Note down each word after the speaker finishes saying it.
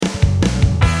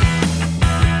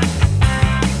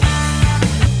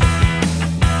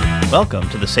Welcome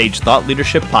to the Sage Thought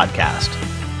Leadership Podcast,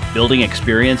 building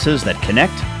experiences that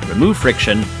connect, remove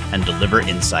friction, and deliver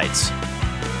insights.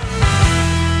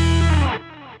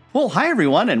 Well, hi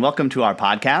everyone, and welcome to our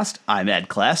podcast. I'm Ed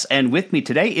Kless, and with me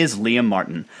today is Liam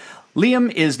Martin. Liam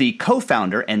is the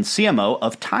co-founder and CMO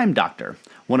of Time Doctor,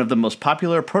 one of the most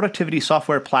popular productivity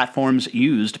software platforms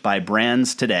used by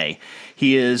brands today.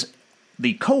 He is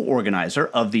the co-organizer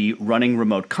of the Running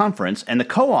Remote conference and the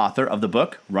co-author of the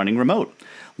book Running Remote.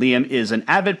 Liam is an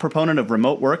avid proponent of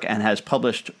remote work and has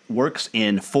published works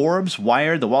in Forbes,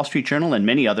 Wired, The Wall Street Journal, and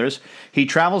many others. He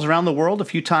travels around the world a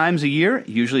few times a year,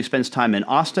 usually spends time in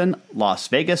Austin, Las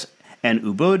Vegas, and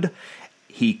Ubud.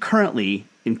 He currently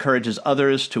encourages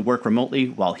others to work remotely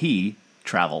while he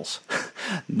travels.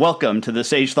 Welcome to the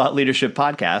Sage Thought Leadership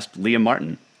Podcast, Liam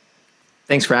Martin.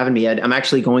 Thanks for having me, Ed. I'm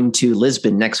actually going to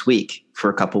Lisbon next week for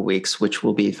a couple weeks, which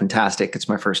will be fantastic. It's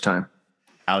my first time.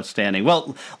 Outstanding.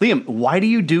 Well, Liam, why do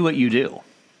you do what you do?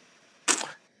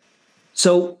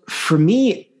 So for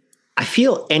me, I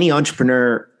feel any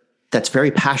entrepreneur that's very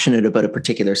passionate about a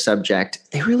particular subject,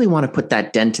 they really want to put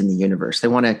that dent in the universe. They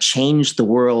want to change the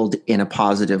world in a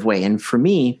positive way. And for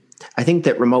me, I think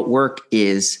that remote work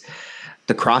is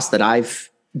the cross that I've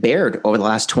bared over the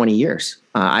last 20 years.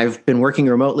 I've been working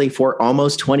remotely for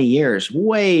almost 20 years,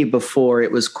 way before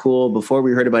it was cool, before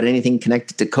we heard about anything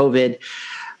connected to COVID.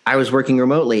 I was working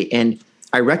remotely, and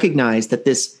I recognized that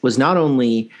this was not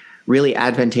only really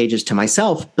advantageous to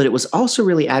myself, but it was also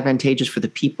really advantageous for the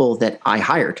people that I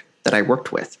hired, that I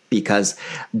worked with, because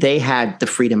they had the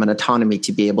freedom and autonomy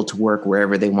to be able to work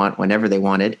wherever they want, whenever they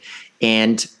wanted.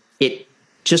 And it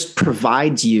just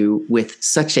provides you with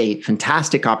such a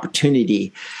fantastic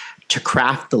opportunity to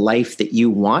craft the life that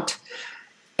you want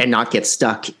and not get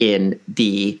stuck in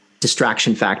the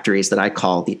distraction factories that I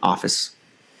call the office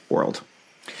world.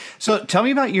 So tell me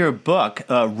about your book,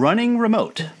 Running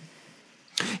Remote.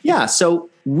 Yeah, so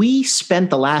we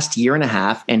spent the last year and a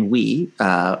half, and we,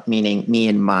 meaning me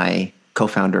and my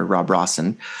co-founder, Rob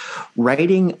Rawson,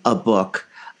 writing a book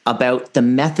about the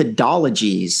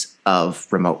methodologies of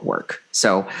remote work.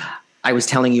 So I was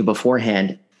telling you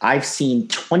beforehand, I've seen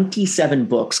 27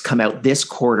 books come out this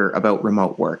quarter about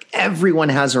remote work. Everyone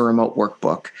has a remote work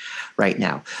book right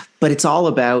now, but it's all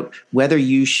about whether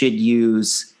you should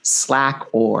use Slack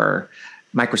or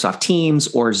Microsoft Teams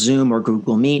or Zoom or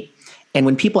Google Meet. And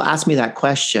when people ask me that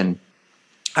question,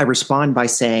 I respond by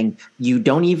saying, you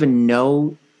don't even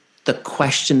know the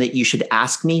question that you should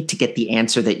ask me to get the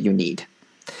answer that you need.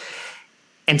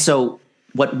 And so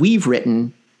what we've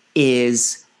written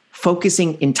is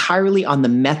focusing entirely on the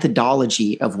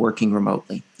methodology of working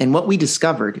remotely. And what we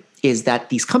discovered is that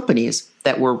these companies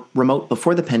that were remote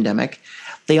before the pandemic,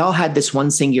 they all had this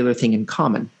one singular thing in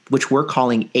common, which we're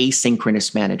calling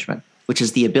asynchronous management, which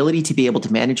is the ability to be able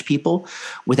to manage people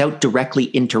without directly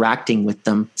interacting with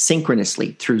them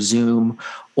synchronously through Zoom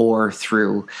or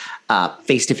through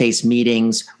face-to-face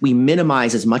meetings. We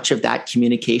minimize as much of that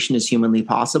communication as humanly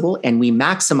possible, and we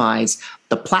maximize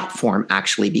the platform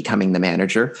actually becoming the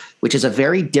manager, which is a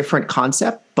very different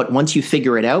concept. But once you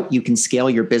figure it out, you can scale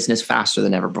your business faster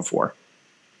than ever before.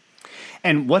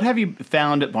 And what have you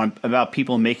found about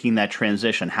people making that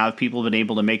transition? How have people been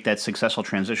able to make that successful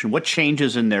transition? What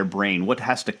changes in their brain? What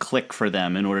has to click for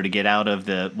them in order to get out of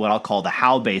the what I'll call the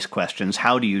how-based questions?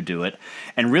 How do you do it?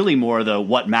 And really more the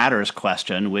what matters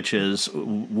question, which is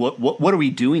what are we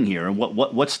doing here, and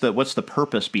what's the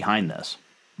purpose behind this?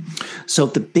 So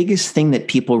the biggest thing that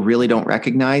people really don't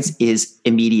recognize is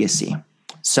immediacy.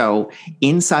 So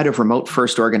inside of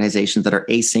remote-first organizations that are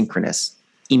asynchronous,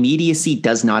 immediacy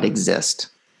does not exist.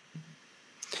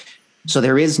 So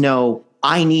there is no,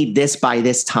 I need this by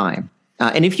this time.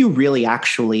 And if you really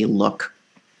actually look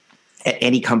at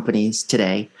any companies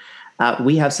today,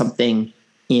 we have something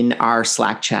in our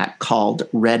Slack chat called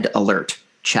Red Alert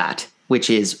Chat, which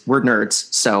is, we're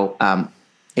nerds. So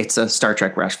it's a Star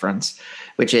Trek reference,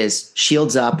 which is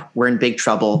shields up, we're in big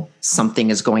trouble, something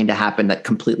is going to happen that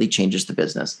completely changes the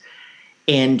business.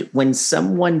 And when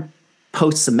someone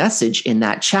posts a message in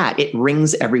that chat, it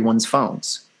rings everyone's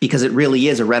phones because it really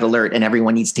is a red alert and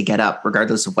everyone needs to get up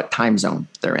regardless of what time zone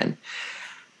they're in.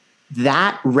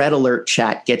 That red alert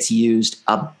chat gets used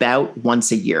about once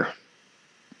a year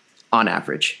on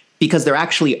average because there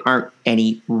actually aren't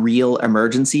any real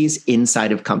emergencies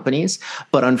inside of companies.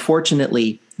 But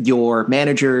unfortunately, your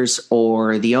managers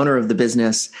or the owner of the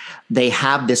business, they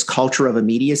have this culture of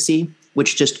immediacy,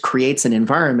 which just creates an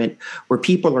environment where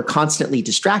people are constantly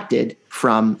distracted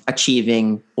from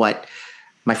achieving what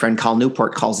my friend Cal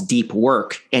Newport calls deep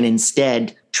work, and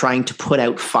instead trying to put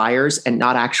out fires and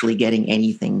not actually getting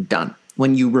anything done.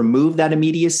 When you remove that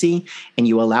immediacy and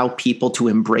you allow people to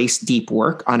embrace deep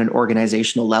work on an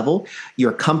organizational level,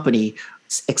 your company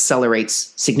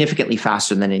accelerates significantly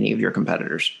faster than any of your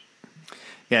competitors.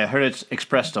 Yeah, I heard it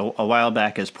expressed a while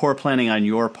back as poor planning on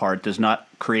your part does not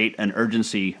create an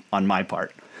urgency on my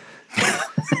part.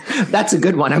 That's a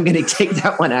good one. I'm going to take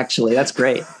that one, actually. That's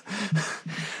great.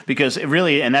 Because it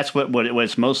really, and that's what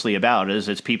it's mostly about, is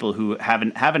it's people who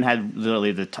haven't had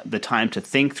really the time to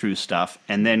think through stuff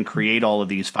and then create all of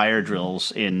these fire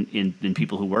drills in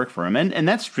people who work for them. And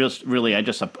that's just really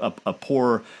just a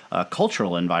poor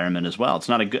cultural environment as well.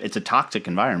 It's a toxic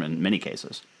environment in many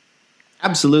cases.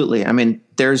 Absolutely. I mean,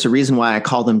 there's a reason why I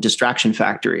call them distraction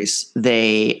factories.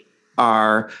 They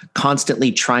are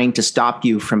constantly trying to stop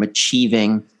you from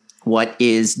achieving what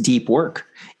is deep work.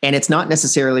 And it's not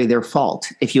necessarily their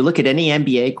fault. If you look at any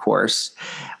MBA course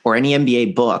or any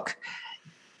MBA book,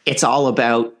 it's all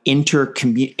about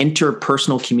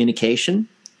interpersonal communication.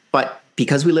 But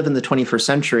because we live in the 21st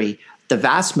century, the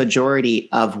vast majority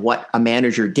of what a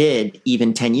manager did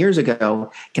even 10 years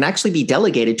ago can actually be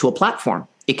delegated to a platform.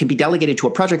 It can be delegated to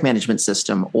a project management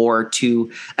system or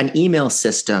to an email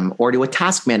system or to a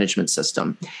task management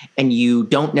system. And you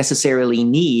don't necessarily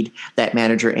need that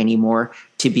manager anymore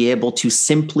to be able to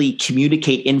simply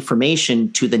communicate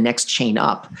information to the next chain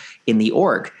up in the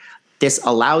org. This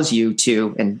allows you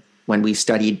to, and when we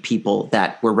studied people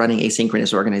that were running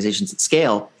asynchronous organizations at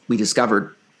scale, we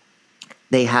discovered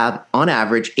they have, on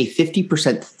average, a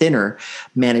 50% thinner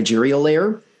managerial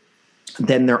layer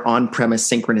than their on-premise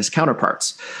synchronous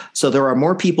counterparts. So there are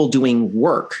more people doing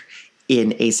work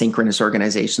in asynchronous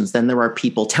organizations than there are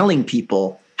people telling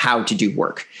people how to do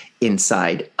work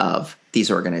inside of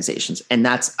these organizations. And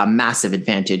that's a massive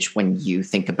advantage when you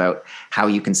think about how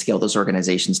you can scale those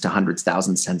organizations to hundreds,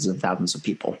 thousands, tens of thousands of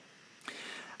people.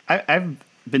 I've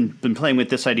been playing with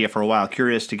this idea for a while,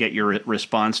 curious to get your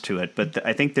response to it. But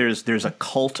I think there's a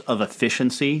cult of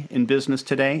efficiency in business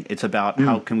today. It's about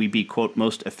how can we be, quote,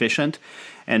 most efficient.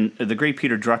 And the great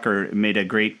Peter Drucker made a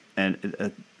great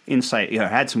insight,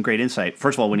 had some great insight.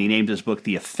 First of all, when he named his book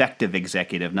The Effective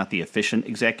Executive, not the Efficient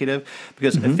Executive,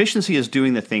 because efficiency is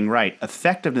doing the thing right.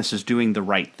 Effectiveness is doing the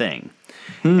right thing.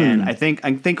 And I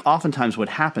think oftentimes what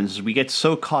happens is we get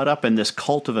so caught up in this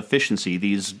cult of efficiency,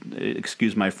 these,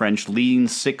 excuse my French, Lean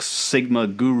Six Sigma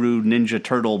guru Ninja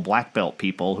Turtle black belt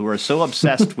people who are so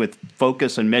obsessed with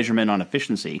focus and measurement on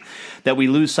efficiency that we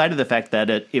lose sight of the fact that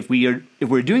if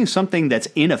we're doing something that's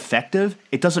ineffective,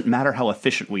 it doesn't matter how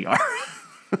efficient we are.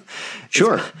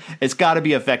 Sure. It's got to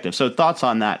be effective. So thoughts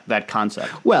on that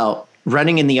concept? Well,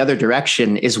 running in the other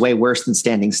direction is way worse than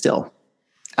standing still.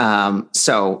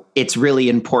 So it's really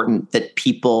important that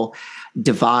people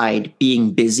divide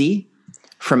being busy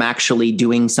from actually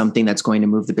doing something that's going to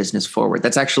move the business forward.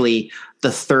 That's actually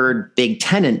the third big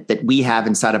tenet that we have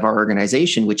inside of our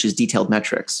organization, which is detailed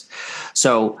metrics.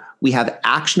 So we have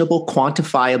actionable,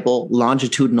 quantifiable,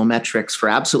 longitudinal metrics for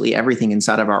absolutely everything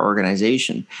inside of our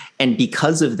organization. And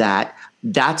because of that,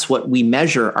 that's what we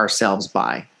measure ourselves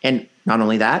by. And not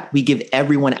only that, we give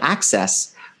everyone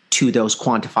access to those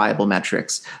quantifiable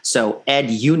metrics. So Ed,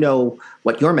 you know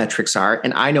what your metrics are,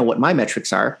 and I know what my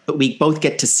metrics are, but we both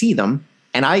get to see them.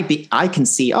 And I can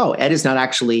see, Ed is not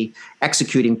actually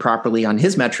executing properly on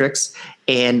his metrics,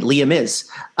 and Liam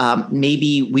is.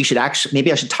 Maybe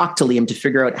I should talk to Liam to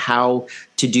figure out how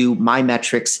to do my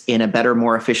metrics in a better,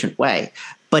 more efficient way.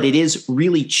 But it is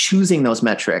really choosing those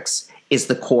metrics is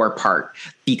the core part,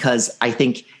 because I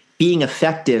think being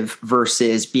effective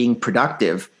versus being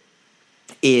productive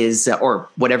is, or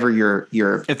whatever your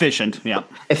efficient, yeah,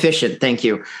 efficient. Thank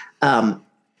you.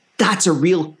 That's a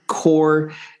real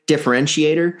core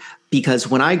differentiator, because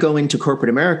when I go into corporate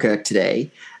America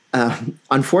today,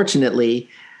 unfortunately,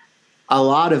 a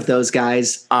lot of those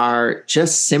guys are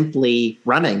just simply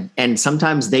running, and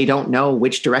sometimes they don't know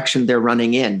which direction they're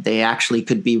running in. They actually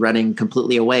could be running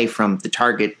completely away from the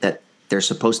target that they're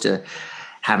supposed to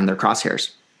have in their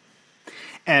crosshairs.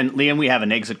 And Liam, we have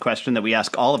an exit question that we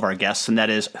ask all of our guests, and that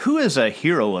is, who is a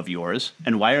hero of yours,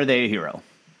 and why are they a hero?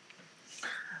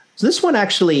 So this one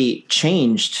actually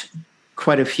changed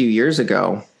quite a few years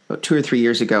ago, about 2 or 3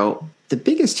 years ago. The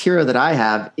biggest hero that I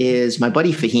have is my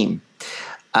buddy Fahim.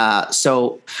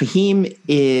 So Fahim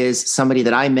is somebody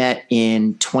that I met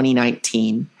in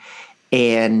 2019,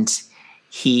 and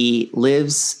he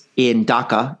lives in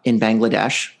Dhaka in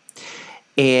Bangladesh,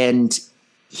 and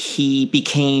he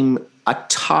became a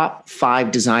top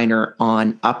 5 designer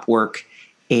on Upwork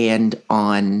and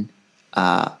on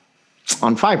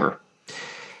Fiverr.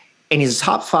 And he's a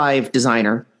top 5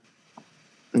 designer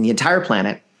in the entire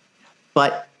planet,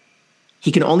 but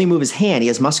he can only move his hand. He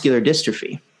has muscular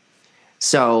dystrophy.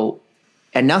 So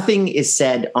And nothing is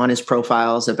said on his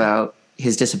profiles about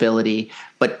his disability,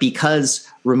 but because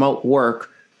remote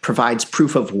work provides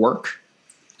proof of work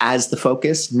as the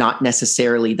focus, not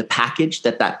necessarily the package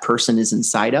that that person is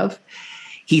inside of,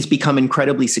 he's become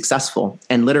incredibly successful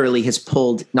and literally has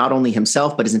pulled not only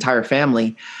himself, but his entire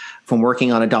family from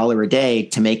working on $1 a day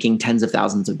to making tens of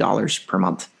thousands of dollars per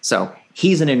month. So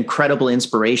he's an incredible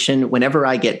inspiration. Whenever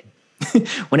I get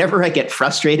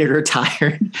frustrated or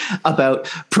tired about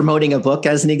promoting a book,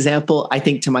 as an example, I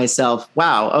think to myself,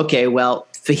 wow, okay, well,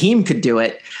 Fahim could do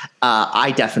it.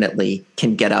 I definitely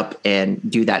can get up and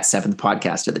do that 7th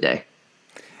podcast of the day.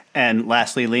 And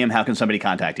lastly, Liam, how can somebody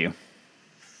contact you?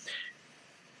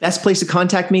 Best place to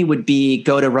contact me would be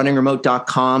go to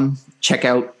runningremote.com, check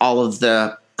out all of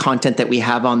the content that we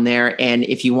have on there. And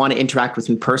if you want to interact with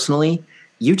me personally,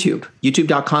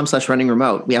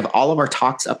 youtube.com/runningremote. We have all of our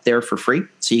talks up there for free.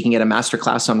 So you can get a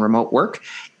masterclass on remote work.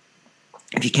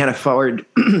 If you can't afford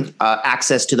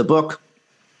access to the book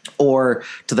or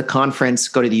to the conference,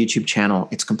 go to the YouTube channel.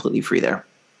 It's completely free there.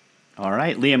 All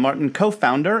right. Liam Martin,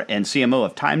 co-founder and CMO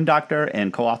of Time Doctor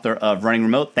and co-author of Running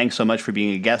Remote. Thanks so much for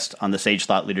being a guest on the Sage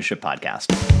Thought Leadership Podcast.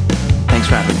 Thanks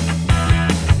for having me.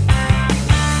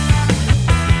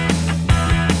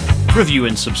 Review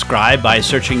and subscribe by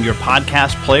searching your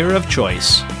podcast player of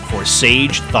choice for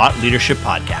Sage Thought Leadership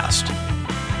Podcast.